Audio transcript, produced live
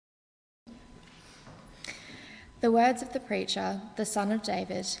The words of the preacher, the son of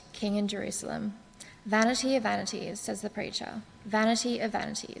David, king in Jerusalem. Vanity of vanities, says the preacher. Vanity of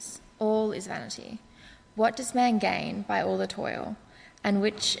vanities. All is vanity. What does man gain by all the toil, at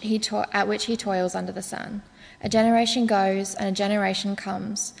which he toils under the sun? A generation goes and a generation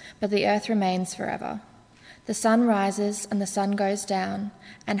comes, but the earth remains forever. The sun rises and the sun goes down,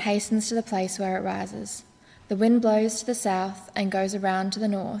 and hastens to the place where it rises. The wind blows to the south and goes around to the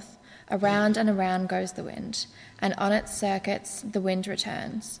north. Around and around goes the wind, and on its circuits the wind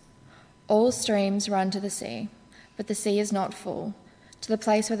returns. All streams run to the sea, but the sea is not full. To the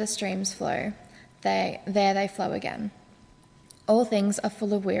place where the streams flow, there they flow again. All things are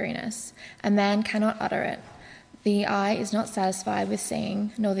full of weariness, and man cannot utter it. The eye is not satisfied with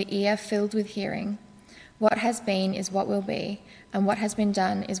seeing, nor the ear filled with hearing. What has been is what will be, and what has been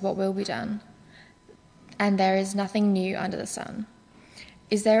done is what will be done. And there is nothing new under the sun.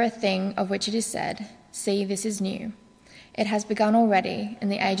 Is there a thing of which it is said, "See, this is new"? It has begun already in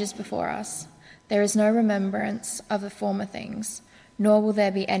the ages before us. There is no remembrance of the former things, nor will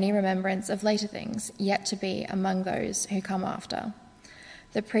there be any remembrance of later things yet to be among those who come after.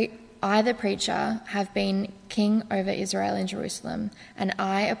 I, the preacher, have been king over Israel in Jerusalem, and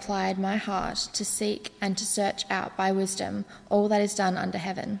I applied my heart to seek and to search out by wisdom all that is done under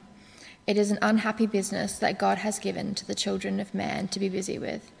heaven. It is an unhappy business that God has given to the children of man to be busy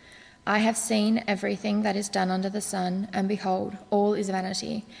with. I have seen everything that is done under the sun, and behold, all is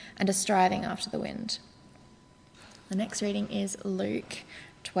vanity, and a striving after the wind. The next reading is Luke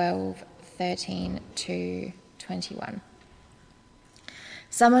 12:13 to 21.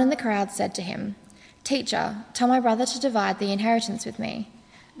 Someone in the crowd said to him, "Teacher, tell my brother to divide the inheritance with me."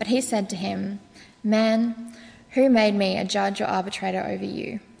 But he said to him, "Man, who made me a judge or arbitrator over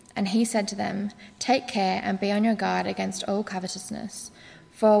you?" And he said to them, "Take care and be on your guard against all covetousness,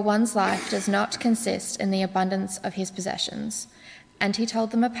 for one's life does not consist in the abundance of his possessions." And he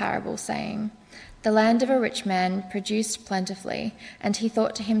told them a parable, saying, "The land of a rich man produced plentifully, and he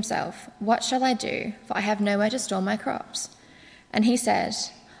thought to himself, 'What shall I do? For I have nowhere to store my crops.' And he said,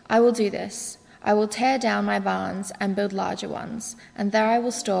 'I will do this. I will tear down my barns and build larger ones, and there I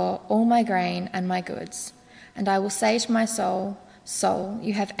will store all my grain and my goods. And I will say to my soul, Soul,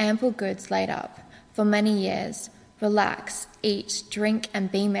 you have ample goods laid up for many years. Relax, eat, drink,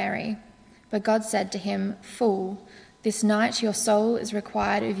 and be merry.' But God said to him, 'Fool, this night your soul is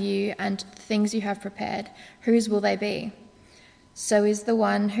required of you, and the things you have prepared, whose will they be? So is the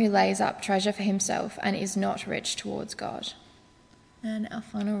one who lays up treasure for himself and is not rich towards God.'" And our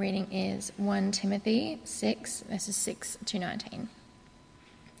final reading is 1 Timothy 6, verses 6 to 19.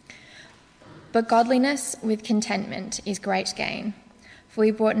 "But godliness with contentment is great gain. For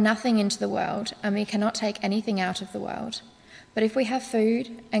we brought nothing into the world, and we cannot take anything out of the world. But if we have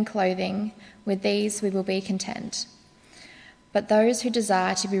food and clothing, with these we will be content. But those who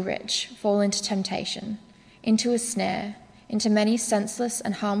desire to be rich fall into temptation, into a snare, into many senseless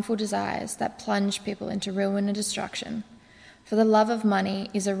and harmful desires that plunge people into ruin and destruction. For the love of money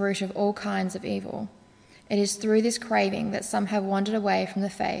is a root of all kinds of evil. It is through this craving that some have wandered away from the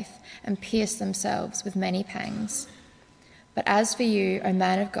faith and pierced themselves with many pangs. But as for you, O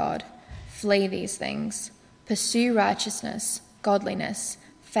man of God, flee these things. Pursue righteousness, godliness,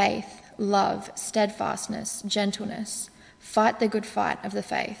 faith, love, steadfastness, gentleness. Fight the good fight of the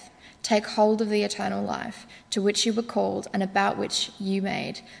faith. Take hold of the eternal life, to which you were called and about which you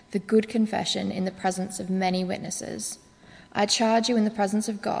made the good confession in the presence of many witnesses. I charge you in the presence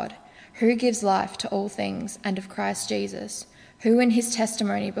of God, who gives life to all things, and of Christ Jesus, who in his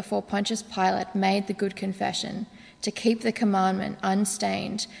testimony before Pontius Pilate made the good confession, to keep the commandment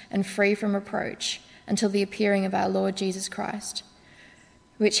unstained and free from reproach until the appearing of our Lord Jesus Christ,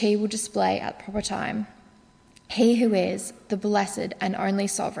 which he will display at the proper time. He who is the blessed and only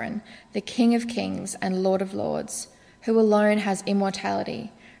sovereign, the King of kings and Lord of lords, who alone has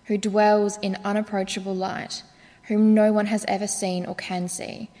immortality, who dwells in unapproachable light, whom no one has ever seen or can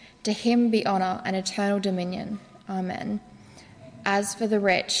see, to him be honour and eternal dominion. Amen. As for the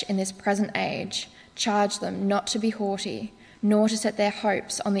rich in this present age, charge them not to be haughty, nor to set their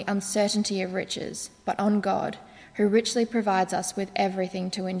hopes on the uncertainty of riches, but on God, who richly provides us with everything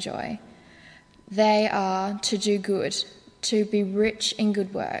to enjoy. They are to do good, to be rich in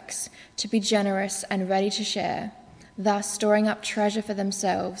good works, to be generous and ready to share, thus storing up treasure for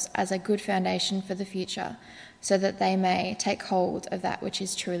themselves as a good foundation for the future, so that they may take hold of that which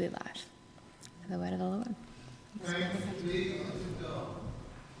is truly life." The word of the Lord. Thanks be unto God.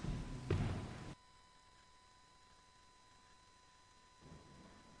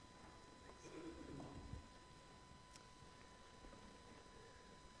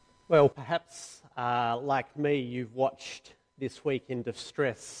 Well, perhaps like me, you've watched this week in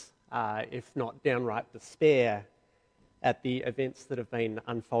distress, if not downright despair, at the events that have been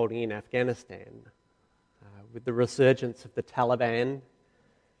unfolding in Afghanistan, with the resurgence of the Taliban,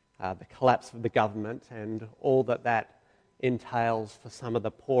 the collapse of the government, and all that entails for some of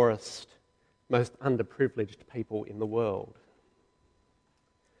the poorest, most underprivileged people in the world.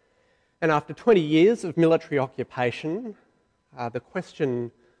 And after 20 years of military occupation, the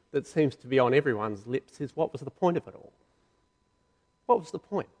question that seems to be on everyone's lips is, what was the point of it all? What was the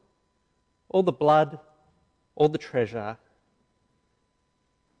point? All the blood, all the treasure,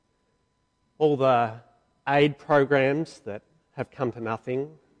 all the aid programs that have come to nothing,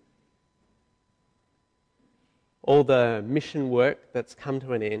 all the mission work that's come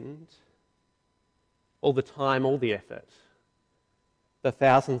to an end, all the time, all the effort, the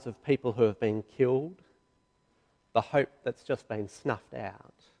thousands of people who have been killed, the hope that's just been snuffed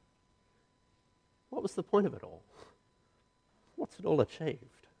out. What was the point of it all? What's it all achieved?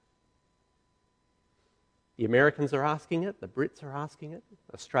 The Americans are asking it, the Brits are asking it,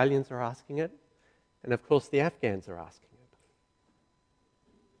 Australians are asking it, and of course the Afghans are asking it.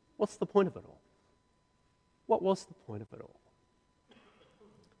 What's the point of it all? What was the point of it all?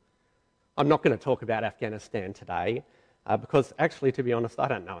 I'm not going to talk about Afghanistan today, because actually, to be honest, I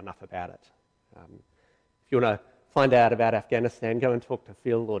don't know enough about it. If you want to find out about Afghanistan, go and talk to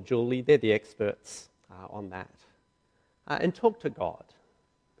Phil or Julie. They're the experts on that. And talk to God,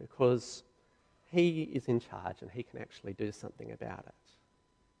 because He is in charge and He can actually do something about it.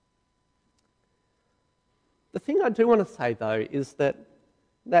 The thing I do want to say, though, is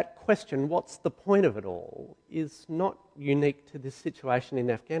that question, what's the point of it all, is not unique to this situation in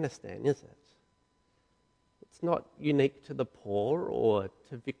Afghanistan, is it? It's not unique to the poor or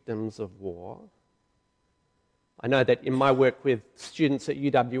to victims of war. I know that in my work with students at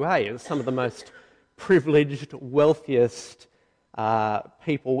UWA, some of the most privileged, wealthiest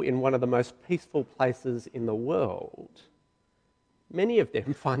people in one of the most peaceful places in the world, many of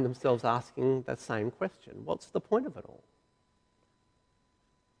them find themselves asking the same question. What's the point of it all?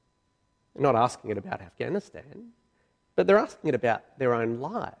 They're not asking it about Afghanistan, but they're asking it about their own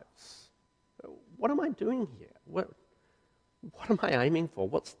lives. What am I doing here? What am I aiming for?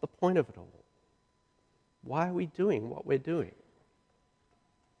 What's the point of it all? Why are we doing what we're doing?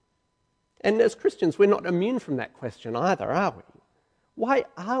 And as Christians, we're not immune from that question either, are we? Why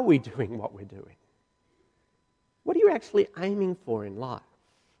are we doing what we're doing? What are you actually aiming for in life?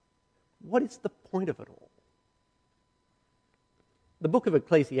 What is the point of it all? The book of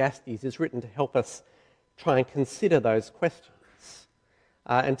Ecclesiastes is written to help us try and consider those questions.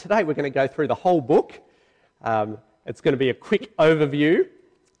 And today we're going to go through the whole book. It's going to be a quick overview,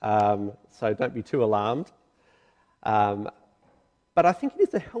 so don't be too alarmed. But I think it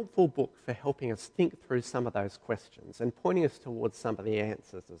is a helpful book for helping us think through some of those questions and pointing us towards some of the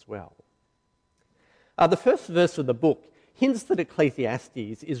answers as well. The first verse of the book hints that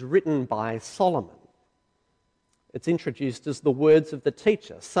Ecclesiastes is written by Solomon. It's introduced as the words of the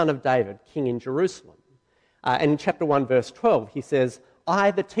teacher, son of David, king in Jerusalem. And in chapter 1, verse 12, he says,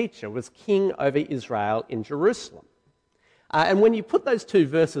 I, the teacher, was king over Israel in Jerusalem. And when you put those two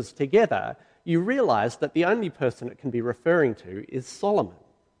verses together, you realise that the only person it can be referring to is Solomon.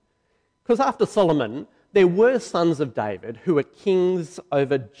 Because after Solomon, there were sons of David who were kings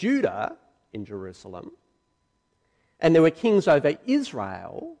over Judah in Jerusalem, and there were kings over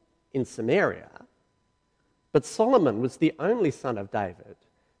Israel in Samaria, but Solomon was the only son of David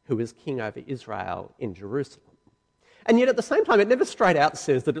who was king over Israel in Jerusalem. And yet at the same time, it never straight out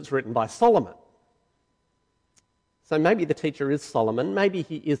says that it's written by Solomon. So maybe the teacher is Solomon, maybe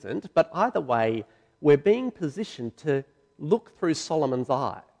he isn't, but either way, we're being positioned to look through Solomon's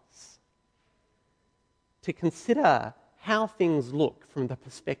eyes, to consider how things look from the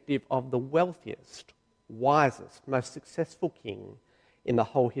perspective of the wealthiest, wisest, most successful king in the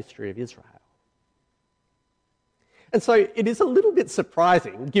whole history of Israel. And so it is a little bit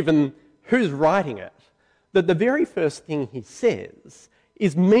surprising, given who's writing it, that the very first thing he says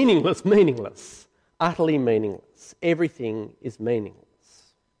is meaningless, utterly meaningless. Everything is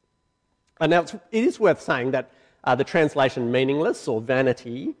meaningless. And now it is worth saying that the translation meaningless or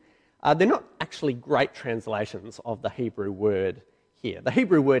vanity, they're not actually great translations of the Hebrew word here. The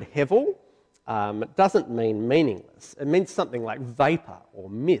Hebrew word hevel doesn't mean meaningless. It means something like vapour or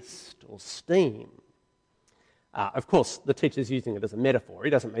mist or steam. Of course, the teacher's using it as a metaphor. He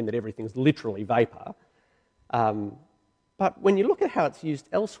doesn't mean that everything's literally vapour. But when you look at how it's used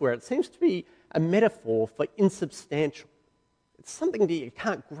elsewhere, it seems to be a metaphor for insubstantial. It's something that you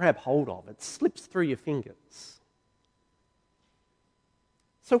can't grab hold of. It slips through your fingers.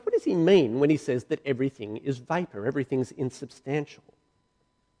 So what does he mean when he says that everything is vapour, everything's insubstantial?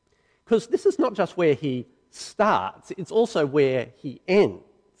 Because this is not just where he starts, it's also where he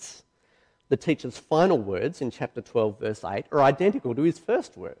ends. The teacher's final words in chapter 12, verse 8, are identical to his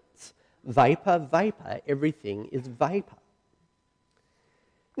first words. Vapour, vapour, everything is vapour.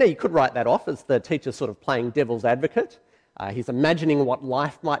 Now, you could write that off as the teacher sort of playing devil's advocate. He's imagining what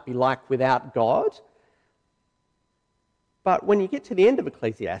life might be like without God. But when you get to the end of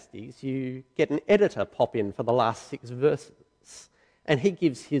Ecclesiastes, you get an editor pop in for the last 6 verses, and he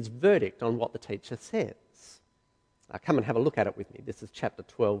gives his verdict on what the teacher says. Come and have a look at it with me. This is chapter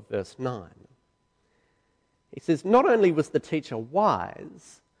 12, verse 9. He says, "Not only was the teacher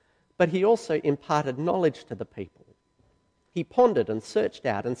wise, but he also imparted knowledge to the people. He pondered and searched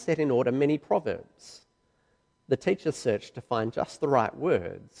out and set in order many proverbs. The teacher searched to find just the right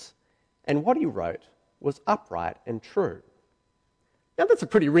words, and what he wrote was upright and true." Now that's a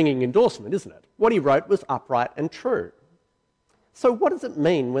pretty ringing endorsement, isn't it? What he wrote was upright and true. So what does it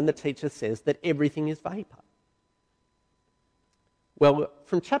mean when the teacher says that everything is vapour? Well,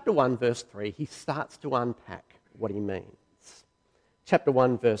 from chapter 1, verse 3, he starts to unpack what he means. Chapter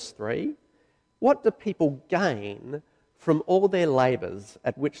 1, verse 3, what do people gain from all their labours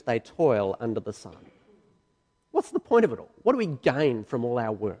at which they toil under the sun? What's the point of it all? What do we gain from all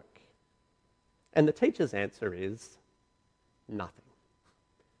our work? And the teacher's answer is nothing.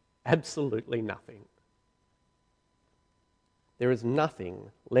 Absolutely nothing. There is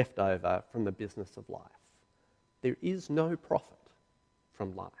nothing left over from the business of life. There is no profit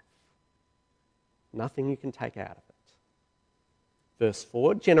from life. Nothing you can take out of it. Verse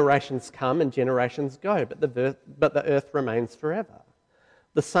 4, generations come and generations go, but the earth remains forever.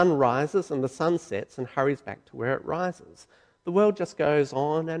 The sun rises and the sun sets and hurries back to where it rises. The world just goes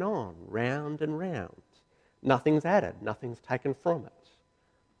on and on, round and round. Nothing's added, nothing's taken from it.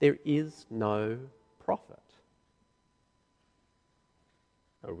 There is no profit.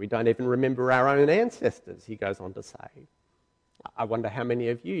 We don't even remember our own ancestors, he goes on to say. I wonder how many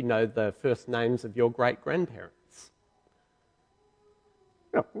of you know the first names of your great-grandparents?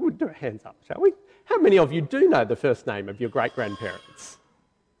 Oh, we'll do a hands up, shall we? How many of you do know the first name of your great-grandparents?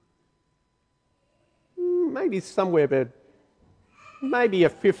 Maybe somewhere, but maybe a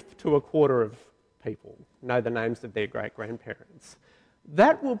fifth to a quarter of people know the names of their great-grandparents.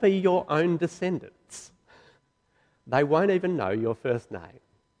 That will be your own descendants. They won't even know your first name,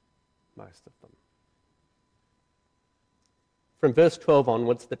 most of them. From verse 12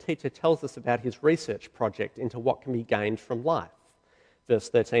 onwards, the teacher tells us about his research project into what can be gained from life. Verse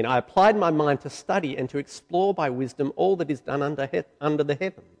 13, I applied my mind to study and to explore by wisdom all that is done under the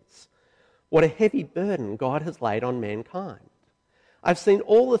heavens. What a heavy burden God has laid on mankind. I've seen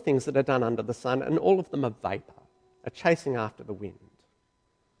all the things that are done under the sun, and all of them are vapour, a chasing after the wind.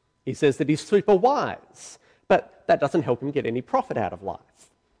 He says that he's super wise, but that doesn't help him get any profit out of life.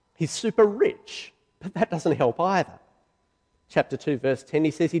 He's super rich, but that doesn't help either. Chapter 2, verse 10,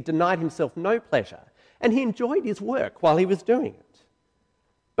 he says he denied himself no pleasure, and he enjoyed his work while he was doing it.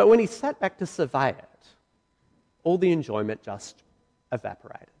 But when he sat back to survey it, all the enjoyment just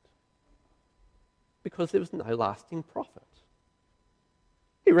evaporated because there was no lasting profit.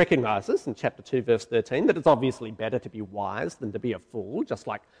 He recognises in chapter 2, verse 13, that it's obviously better to be wise than to be a fool, just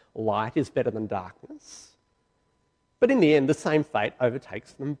like light is better than darkness. But in the end, the same fate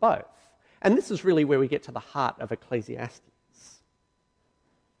overtakes them both. And this is really where we get to the heart of Ecclesiastes.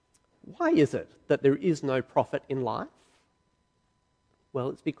 Why is it that there is no profit in life? Well,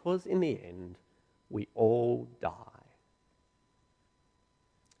 it's because in the end, we all die.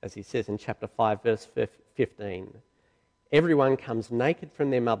 As he says in chapter 5, verse 15, everyone comes naked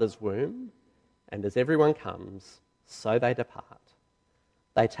from their mother's womb, and as everyone comes, so they depart.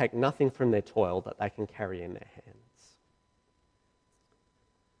 They take nothing from their toil that they can carry in their hands.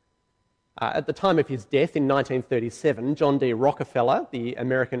 At the time of his death in 1937, John D. Rockefeller, the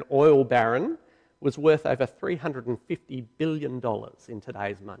American oil baron, was worth over $350 billion in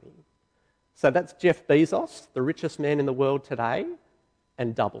today's money. So that's Jeff Bezos, the richest man in the world today,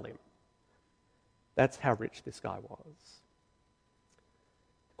 and double him. That's how rich this guy was.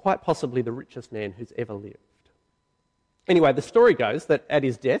 Quite possibly the richest man who's ever lived. Anyway, the story goes that at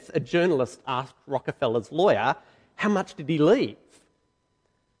his death, a journalist asked Rockefeller's lawyer, how much did he leave?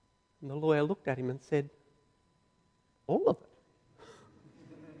 And the lawyer looked at him and said, all of it.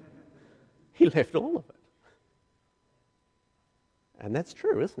 He left all of it. And that's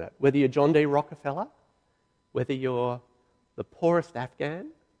true, isn't it? Whether you're John D. Rockefeller, whether you're the poorest Afghan,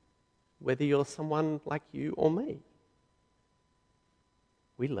 whether you're someone like you or me,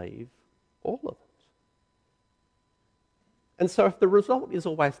 we leave all of it. And so if the result is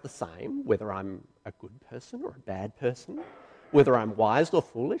always the same, whether I'm a good person or a bad person, whether I'm wise or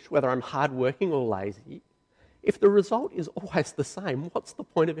foolish, whether I'm hardworking or lazy, if the result is always the same, what's the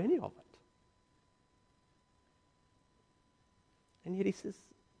point of any of it? And yet he says,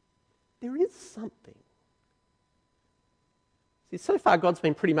 there is something. See, so far God's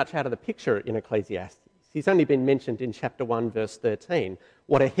been pretty much out of the picture in Ecclesiastes. He's only been mentioned in chapter 1, verse 13,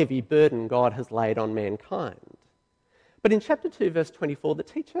 what a heavy burden God has laid on mankind. But in chapter 2, verse 24, the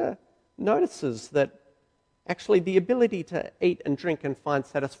teacher notices that actually the ability to eat and drink and find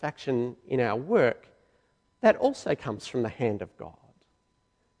satisfaction in our work, that also comes from the hand of God.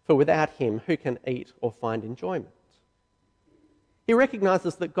 For without him, who can eat or find enjoyment? He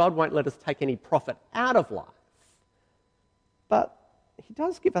recognises that God won't let us take any profit out of life, but he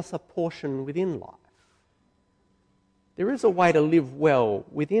does give us a portion within life. There is a way to live well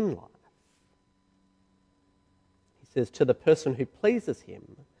within life. He says, to the person who pleases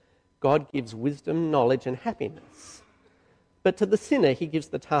him, God gives wisdom, knowledge and happiness. But to the sinner, he gives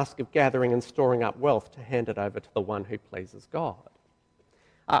the task of gathering and storing up wealth to hand it over to the one who pleases God.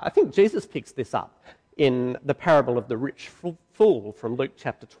 I think Jesus picks this up in the parable of the rich fool from Luke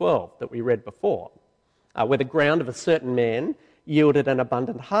chapter 12 that we read before, where the ground of a certain man yielded an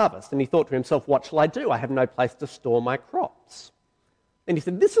abundant harvest. And he thought to himself, what shall I do? I have no place to store my crops. And he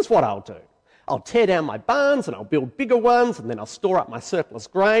said, this is what I'll do. I'll tear down my barns and I'll build bigger ones, and then I'll store up my surplus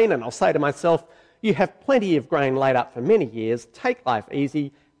grain, and I'll say to myself, you have plenty of grain laid up for many years. Take life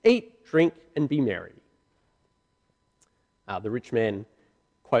easy, eat, drink, and be merry. The rich man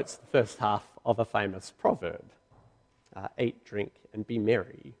quotes the first half of a famous proverb. Eat, drink, and be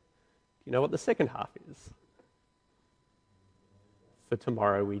merry. Do you know what the second half is? For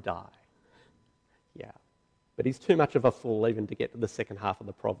tomorrow we die. Yeah, but he's too much of a fool even to get to the second half of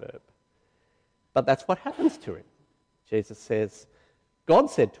the proverb. But that's what happens to him. Jesus says, God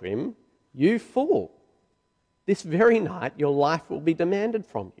said to him, you fool, this very night your life will be demanded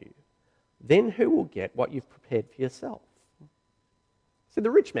from you. Then who will get what you've prepared for yourself? So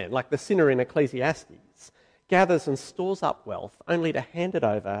the rich man, like the sinner in Ecclesiastes, gathers and stores up wealth only to hand it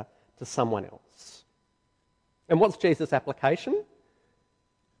over to someone else. And what's Jesus' application?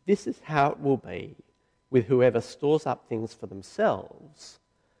 This is how it will be with whoever stores up things for themselves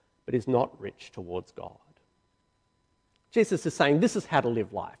but is not rich towards God. Jesus is saying this is how to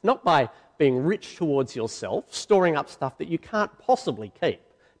live life, not by being rich towards yourself, storing up stuff that you can't possibly keep.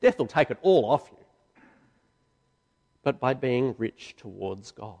 Death will take it all off you. But by being rich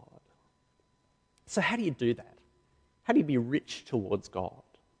towards God. So how do you do that? How do you be rich towards God?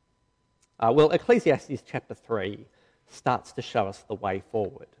 Well, Ecclesiastes chapter 3 starts to show us the way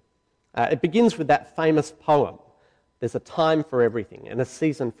forward. It begins with that famous poem. There's a time for everything and a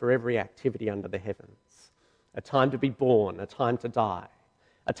season for every activity under the heavens. A time to be born, a time to die,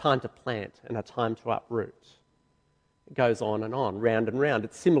 a time to plant and a time to uproot. It goes on, round and round.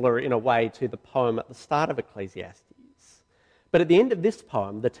 It's similar in a way to the poem at the start of Ecclesiastes. But at the end of this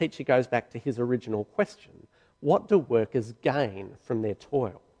poem, the teacher goes back to his original question. What do workers gain from their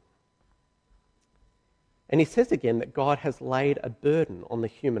toil? And he says again that God has laid a burden on the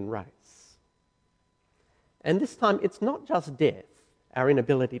human race. And this time, it's not just death, our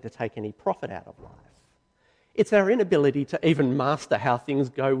inability to take any profit out of life. It's our inability to even master how things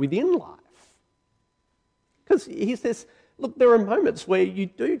go within life. Because he says, look, there are moments where you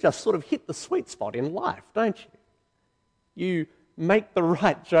do just sort of hit the sweet spot in life, don't you? You make the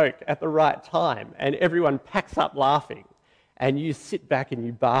right joke at the right time and everyone packs up laughing and you sit back and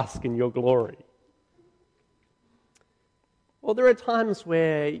you bask in your glory. Or there are times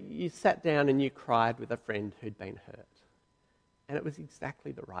where you sat down and you cried with a friend who'd been hurt and it was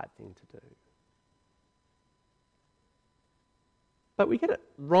exactly the right thing to do. But we get it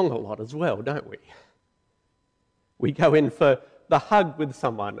wrong a lot as well, don't we? We go in for the hug with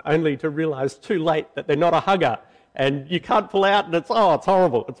someone only to realise too late that they're not a hugger and you can't pull out and it's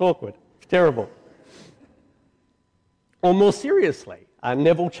horrible, it's awkward, it's terrible. Or more seriously,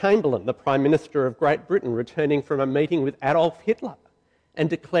 Neville Chamberlain, the Prime Minister of Great Britain, returning from a meeting with Adolf Hitler and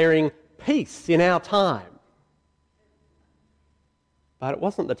declaring peace in our time. But it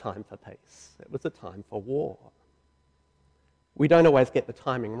wasn't the time for peace, it was the time for war. We don't always get the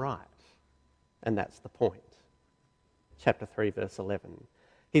timing right, and that's the point. Chapter 3, verse 11.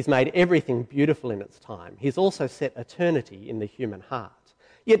 He's made everything beautiful in its time. He's also set eternity in the human heart.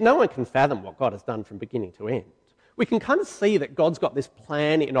 Yet no one can fathom what God has done from beginning to end. We can kind of see that God's got this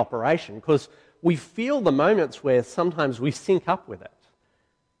plan in operation because we feel the moments where sometimes we sync up with it.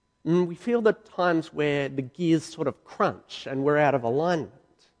 And we feel the times where the gears sort of crunch and we're out of alignment.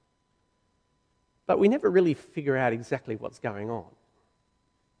 but we never really figure out exactly what's going on.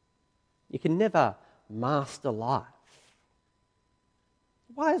 You can never master life.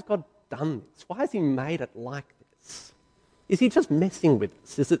 Why has God done this? Why has he made it like this? Is he just messing with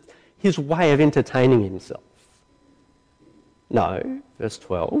us? Is it his way of entertaining himself? No, verse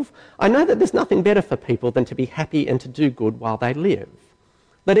 12, I know that there's nothing better for people than to be happy and to do good while they live.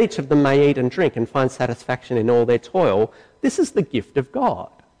 That each of them may eat and drink and find satisfaction in all their toil. This is the gift of God.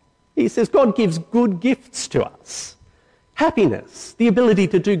 He says God gives good gifts to us. Happiness, the ability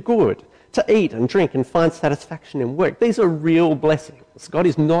to do good, to eat and drink and find satisfaction in work. These are real blessings. God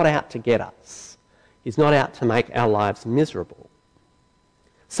is not out to get us. He's not out to make our lives miserable.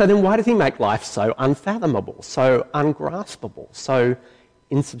 So then why does he make life so unfathomable, so ungraspable, so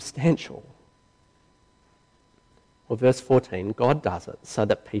insubstantial? Well, verse 14, God does it so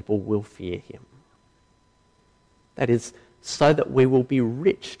that people will fear him. That is, so that we will be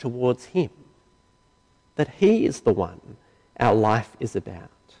rich towards him. That he is the one our life is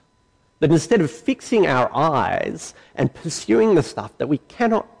about. That instead of fixing our eyes and pursuing the stuff that we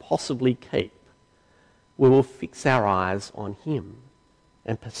cannot possibly keep, we will fix our eyes on him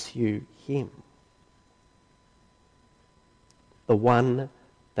and pursue him. The one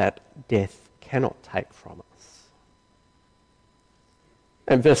that death cannot take from us.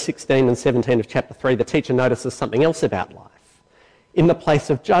 And verse 16 and 17 of chapter 3, the teacher notices something else about life. In the place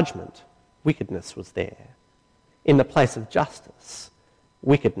of judgment, wickedness was there. In the place of justice,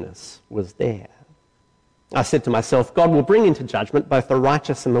 wickedness was there. I said to myself, God will bring into judgment both the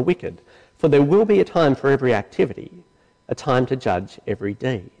righteous and the wicked, for there will be a time for every activity, a time to judge every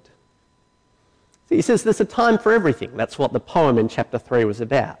deed. So he says there's a time for everything. That's what the poem in chapter 3 was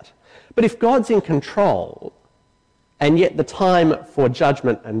about. But if God's in control, and yet the time for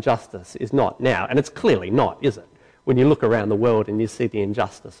judgment and justice is not now, and it's clearly not, is it? When you look around the world and you see the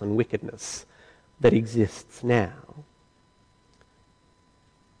injustice and wickedness that exists now.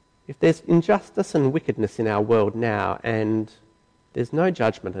 If there's injustice and wickedness in our world now, and there's no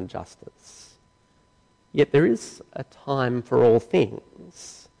judgment and justice, yet there is a time for all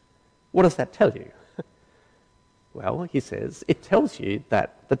things, what does that tell you? Well, he says, it tells you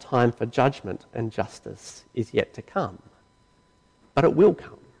that the time for judgment and justice is yet to come. But it will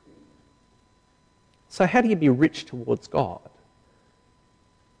come. So how do you be rich towards God?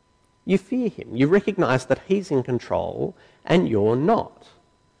 You fear him. You recognise that he's in control and you're not.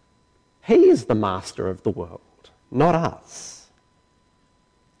 He is the master of the world, not us.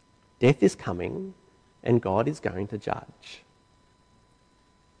 Death is coming and God is going to judge.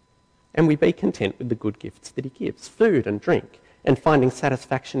 And we be content with the good gifts that he gives, food and drink, and finding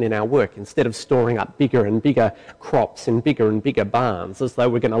satisfaction in our work instead of storing up bigger and bigger crops in bigger and bigger barns as though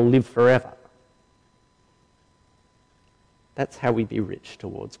we're going to live forever. That's how we be rich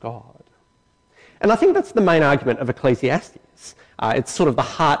towards God. And I think that's the main argument of Ecclesiastes. It's sort of the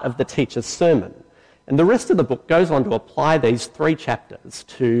heart of the teacher's sermon. And the rest of the book goes on to apply these 3 chapters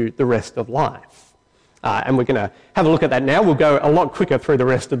to the rest of life. And we're going to have a look at that now. We'll go a lot quicker through the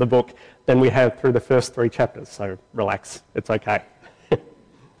rest of the book than we have through the first 3 chapters, so relax, it's okay.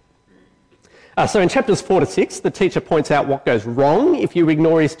 So in chapters 4 to 6, the teacher points out what goes wrong if you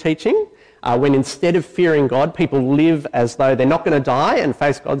ignore his teaching, when instead of fearing God, people live as though they're not going to die and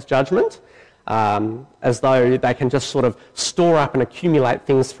face God's judgment, as though they can just sort of store up and accumulate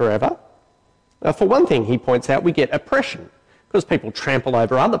things forever. For one thing, he points out, we get oppression, because people trample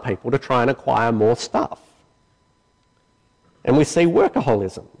over other people to try and acquire more stuff. And we see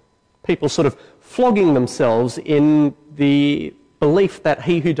workaholism, people sort of flogging themselves in the belief that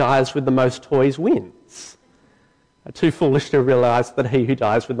he who dies with the most toys wins. Too foolish to realise that he who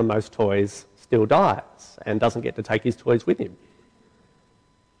dies with the most toys still dies and doesn't get to take his toys with him.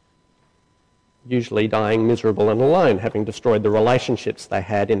 Usually dying miserable and alone, having destroyed the relationships they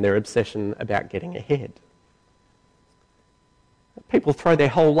had in their obsession about getting ahead. People throw their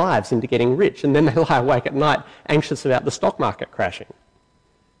whole lives into getting rich and then they lie awake at night anxious about the stock market crashing.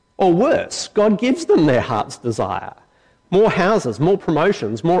 Or worse, God gives them their heart's desire. More houses, more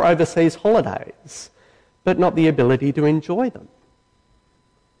promotions, more overseas holidays, but not the ability to enjoy them.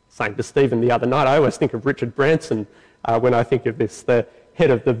 Saying to Stephen the other night, I always think of Richard Branson when I think of this, the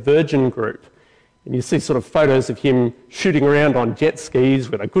head of the Virgin Group. And you see sort of photos of him shooting around on jet skis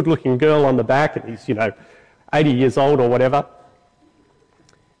with a good-looking girl on the back, and he's, 80 years old or whatever.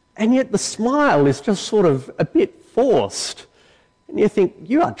 And yet the smile is just sort of a bit forced. And you think,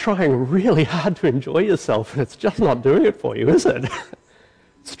 you are trying really hard to enjoy yourself and it's just not doing it for you, is it?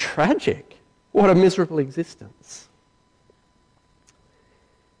 It's tragic. What a miserable existence.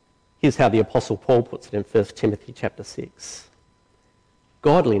 Here's how the Apostle Paul puts it in 1 Timothy chapter 6.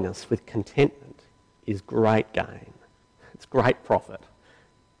 Godliness with contentment is great gain. It's great profit.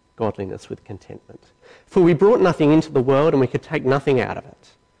 Godliness with contentment. For we brought nothing into the world and we could take nothing out of it.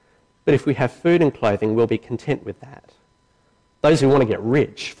 But if we have food and clothing, we'll be content with that. Those who want to get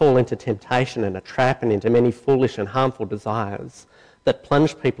rich fall into temptation and a trap and into many foolish and harmful desires that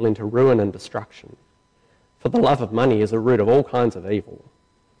plunge people into ruin and destruction. For the love of money is a root of all kinds of evil.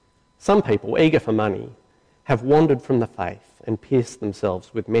 Some people, eager for money, have wandered from the faith and pierced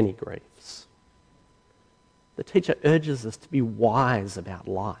themselves with many griefs. The teacher urges us to be wise about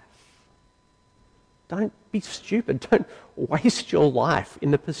life. Don't be stupid. Don't waste your life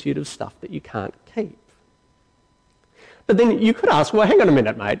in the pursuit of stuff that you can't keep. But then you could ask, well, hang on a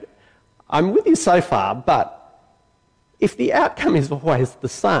minute, mate. I'm with you so far, but if the outcome is always the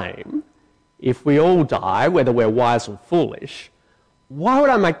same, if we all die, whether we're wise or foolish, why would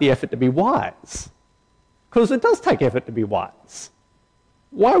I make the effort to be wise? Because it does take effort to be wise.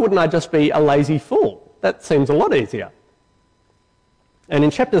 Why wouldn't I just be a lazy fool? That seems a lot easier. And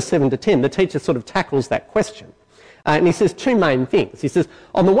in chapters 7 to 10, the teacher sort of tackles that question. And he says two main things. He says,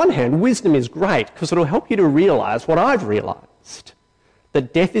 on the one hand, wisdom is great because it'll help you to realise what I've realised,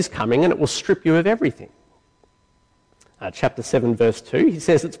 that death is coming and it will strip you of everything. Chapter 7, verse 2, he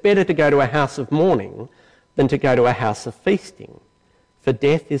says, it's better to go to a house of mourning than to go to a house of feasting, for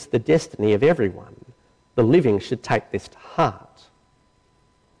death is the destiny of everyone. The living should take this to heart.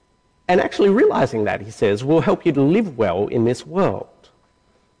 And actually realising that, he says, will help you to live well in this world.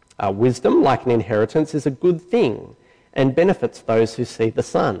 Wisdom, like an inheritance, is a good thing and benefits those who see the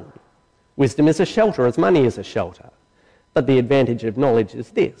sun. Wisdom is a shelter as money is a shelter. But the advantage of knowledge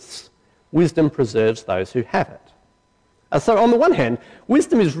is this: wisdom preserves those who have it. So on the one hand,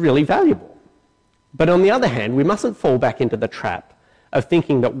 wisdom is really valuable. But on the other hand, we mustn't fall back into the trap of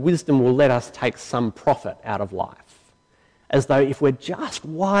thinking that wisdom will let us take some profit out of life. As though if we're just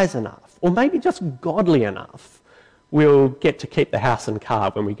wise enough, or maybe just godly enough, we'll get to keep the house and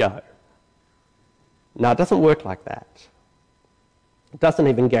car when we go. No, it doesn't work like that. It doesn't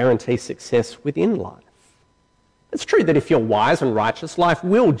even guarantee success within life. It's true that if you're wise and righteous, life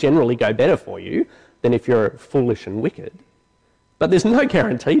will generally go better for you than if you're foolish and wicked. But there's no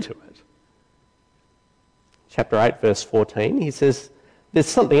guarantee to it. Chapter 8, verse 14, he says, there's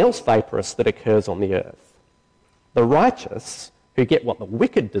something else vaporous that occurs on the earth. The righteous, who get what the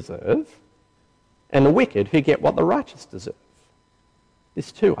wicked deserve, and the wicked who get what the righteous deserve.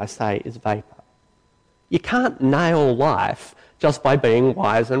 This too, I say, is vapour. You can't nail life just by being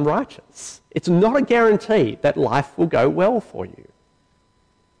wise and righteous. It's not a guarantee that life will go well for you.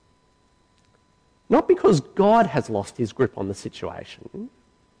 Not because God has lost his grip on the situation,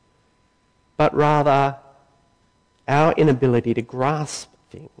 but rather our inability to grasp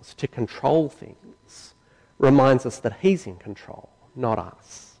things, to control things, reminds us that he's in control, not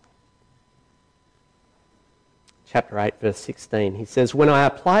us. Chapter 8, verse 16, he says, when I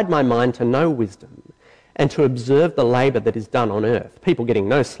applied my mind to know wisdom and to observe the labour that is done on earth, people getting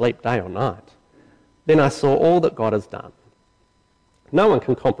no sleep day or night, then I saw all that God has done. No one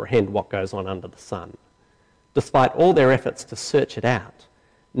can comprehend what goes on under the sun. Despite all their efforts to search it out,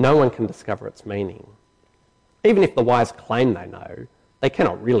 no one can discover its meaning. Even if the wise claim they know, they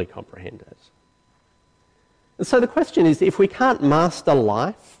cannot really comprehend it. And so the question is, if we can't master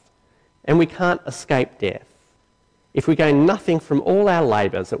life and we can't escape death, if we gain nothing from all our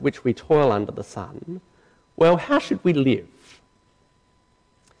labours at which we toil under the sun, well, how should we live?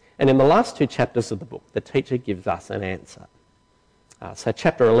 And in the last two chapters of the book, the teacher gives us an answer. So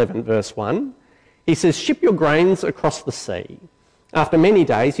chapter 11, verse 1, he says, ship your grains across the sea. After many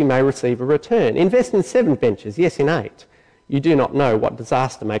days you may receive a return. Invest in 7 ventures, yes, in 8. You do not know what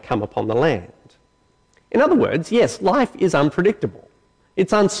disaster may come upon the land. In other words, yes, life is unpredictable.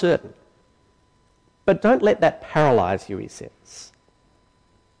 It's uncertain. But don't let that paralyse you, he says.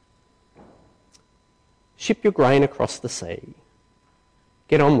 Ship your grain across the sea.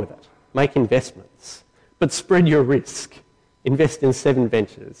 Get on with it. Make investments. But spread your risk. Invest in 7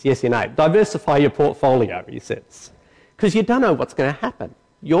 ventures. Yes, in 8. Diversify your portfolio, he says. Because you don't know what's going to happen.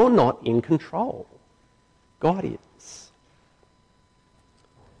 You're not in control. God is.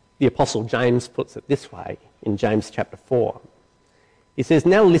 The Apostle James puts it this way in James chapter 4. He says,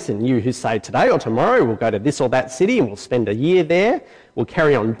 now listen, you who say today or tomorrow we'll go to this or that city and we'll spend a year there, we'll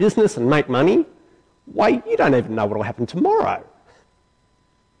carry on business and make money. Why, you don't even know what will happen tomorrow.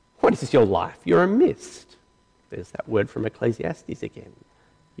 What is your life? You're a mist. There's that word from Ecclesiastes again.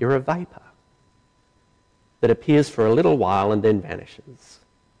 You're a vapour that appears for a little while and then vanishes.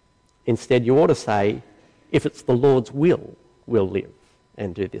 Instead, you ought to say, if it's the Lord's will, we'll live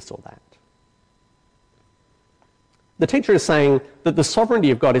and do this or that. The teacher is saying that the sovereignty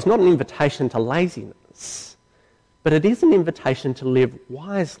of God is not an invitation to laziness, but it is an invitation to live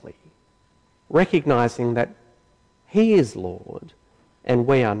wisely, recognising that he is Lord and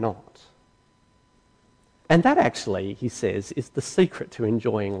we are not. And that actually, he says, is the secret to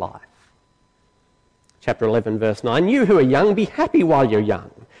enjoying life. Chapter 11, verse 9, you who are young, be happy while you're young,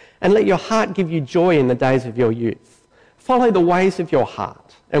 and let your heart give you joy in the days of your youth. Follow the ways of your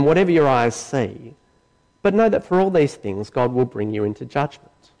heart, and whatever your eyes see. But know that for all these things, God will bring you into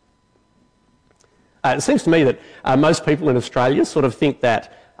judgment. It seems to me that most people in Australia sort of think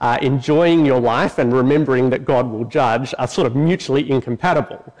that enjoying your life and remembering that God will judge are sort of mutually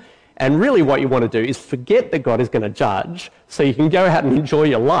incompatible. And really what you want to do is forget that God is going to judge so you can go out and enjoy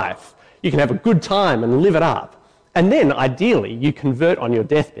your life. You can have a good time and live it up. And then, ideally, you convert on your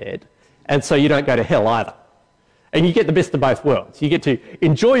deathbed, and so you don't go to hell either. And you get the best of both worlds. You get to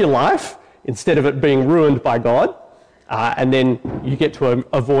enjoy your life instead of it being ruined by God, and then you get to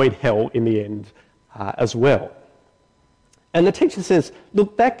avoid hell in the end as well. And the teacher says,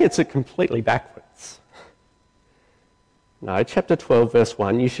 look, that gets it completely backwards. No, chapter 12, verse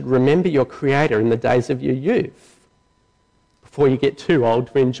 1, you should remember your Creator in the days of your youth, before you get too old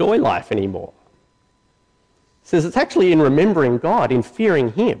to enjoy life anymore. It says it's actually in remembering God, in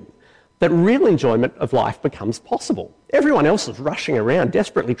fearing him, that real enjoyment of life becomes possible. Everyone else is rushing around,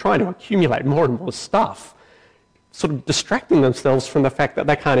 desperately trying to accumulate more and more stuff, sort of distracting themselves from the fact that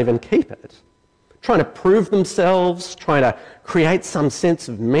they can't even keep it, trying to prove themselves, trying to create some sense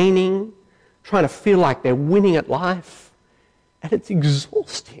of meaning, trying to feel like they're winning at life. And it's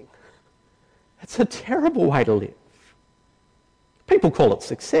exhausting. It's a terrible way to live. People call it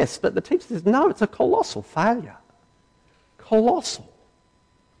success, but the teacher says, no, it's a colossal failure. Colossal.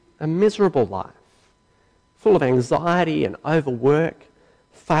 A miserable life, full of anxiety and overwork,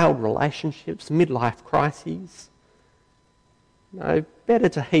 failed relationships, midlife crises. No, better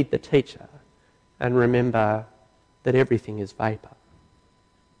to heed the teacher and remember that everything is vapour.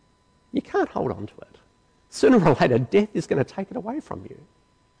 You can't hold on to it. Sooner or later, death is going to take it away from you.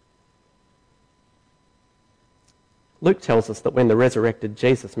 Luke tells us that when the resurrected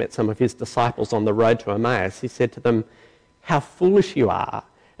Jesus met some of his disciples on the road to Emmaus, he said to them, how foolish you are,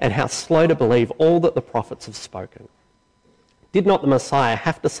 and how slow to believe all that the prophets have spoken. Did not the Messiah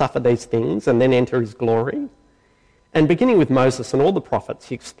have to suffer these things and then enter his glory? And beginning with Moses and all the prophets,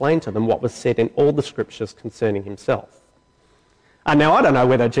 he explained to them what was said in all the scriptures concerning himself. Now, I don't know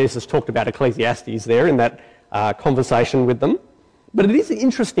whether Jesus talked about Ecclesiastes there in that conversation with them, but it is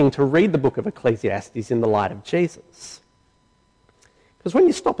interesting to read the book of Ecclesiastes in the light of Jesus. Because when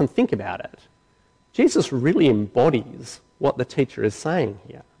you stop and think about it, Jesus really embodies what the teacher is saying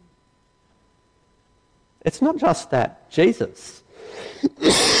here. It's not just that Jesus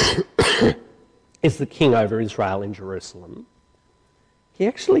is the king over Israel in Jerusalem. He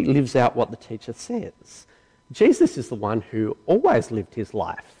actually lives out what the teacher says. Jesus is the one who always lived his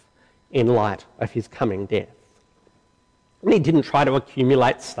life in light of his coming death. And he didn't try to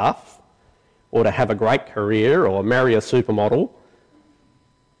accumulate stuff or to have a great career or marry a supermodel.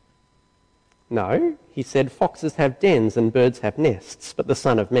 No, he said, foxes have dens and birds have nests, but the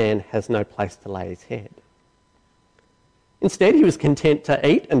Son of Man has no place to lay his head. Instead, he was content to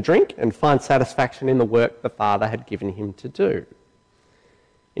eat and drink and find satisfaction in the work the Father had given him to do.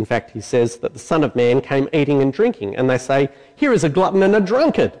 In fact, he says that the Son of Man came eating and drinking, and they say, here is a glutton and a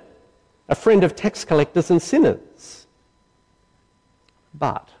drunkard, a friend of tax collectors and sinners.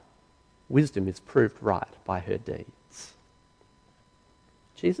 But wisdom is proved right by her deeds.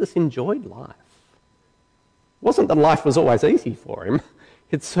 Jesus enjoyed life. It wasn't that life was always easy for him.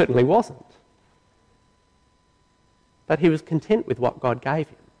 It certainly wasn't. But he was content with what God gave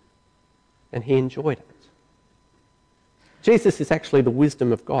him, and he enjoyed it. Jesus is actually the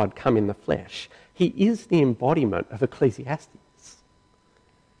wisdom of God come in the flesh. He is the embodiment of Ecclesiastes.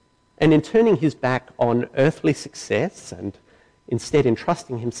 And in turning his back on earthly success and instead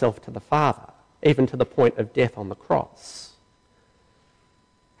entrusting himself to the Father, even to the point of death on the cross,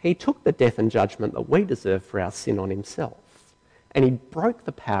 he took the death and judgment that we deserve for our sin on himself, and he broke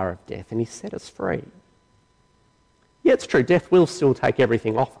the power of death and he set us free. Yeah, it's true, death will still take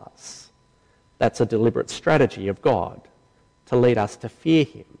everything off us. That's a deliberate strategy of God to lead us to fear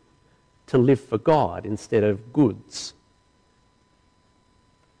him, to live for God instead of goods.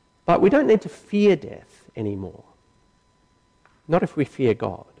 But we don't need to fear death anymore. Not if we fear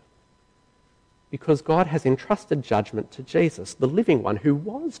God. Because God has entrusted judgment to Jesus, the living one who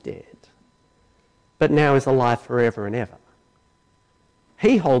was dead, but now is alive forever and ever.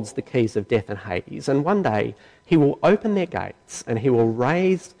 He holds the keys of death and Hades, and one day he will open their gates and he will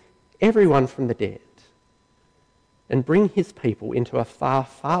raise everyone from the dead. and bring his people into a far,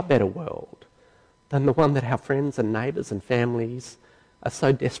 far better world than the one that our friends and neighbours and families are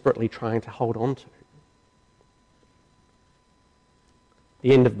so desperately trying to hold on to.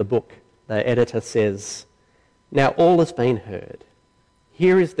 The end of the book, the editor says, "Now all has been heard.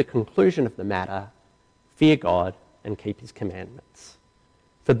 Here is the conclusion of the matter. Fear God and keep his commandments.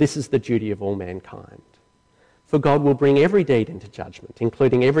 For this is the duty of all mankind. For God will bring every deed into judgment,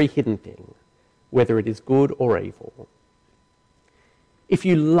 including every hidden thing, whether it is good or evil. If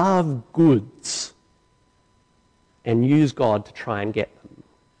you love goods and use God to try and get them,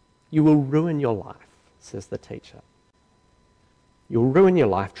 you will ruin your life," says the teacher. You'll ruin your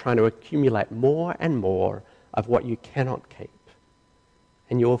life trying to accumulate more and more of what you cannot keep.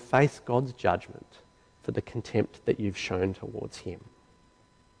 And you will face God's judgment for the contempt that you've shown towards him.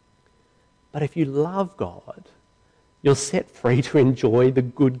 But if you love God, you're set free to enjoy the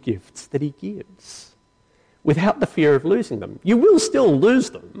good gifts that he gives without the fear of losing them. You will still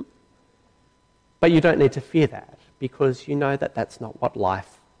lose them, but you don't need to fear that because you know that that's not what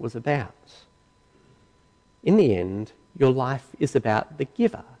life was about. In the end, your life is about the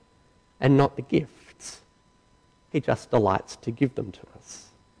giver and not the gifts. He just delights to give them to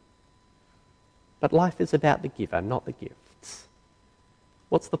us. But life is about the giver, not the gifts.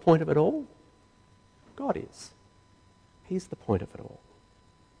 What's the point of it all? God is. He's the point of it all.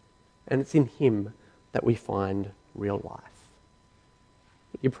 And it's in him that we find real life.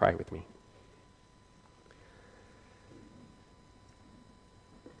 Would you pray with me?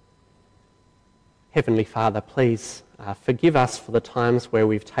 Heavenly Father, please forgive us for the times where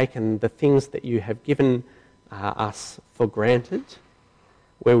we've taken the things that you have given us for granted,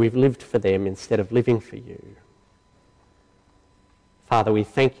 where we've lived for them instead of living for you. Father, we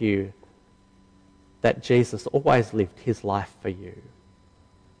thank you that Jesus always lived his life for you,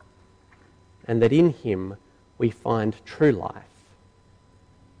 and that in him we find true life.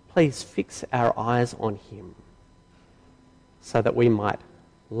 Please fix our eyes on him so that we might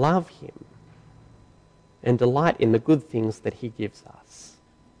love him and delight in the good things that he gives us,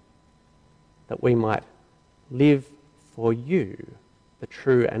 that we might live for you, the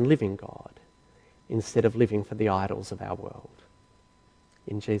true and living God, instead of living for the idols of our world.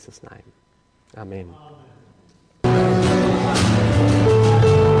 In Jesus' name, amen.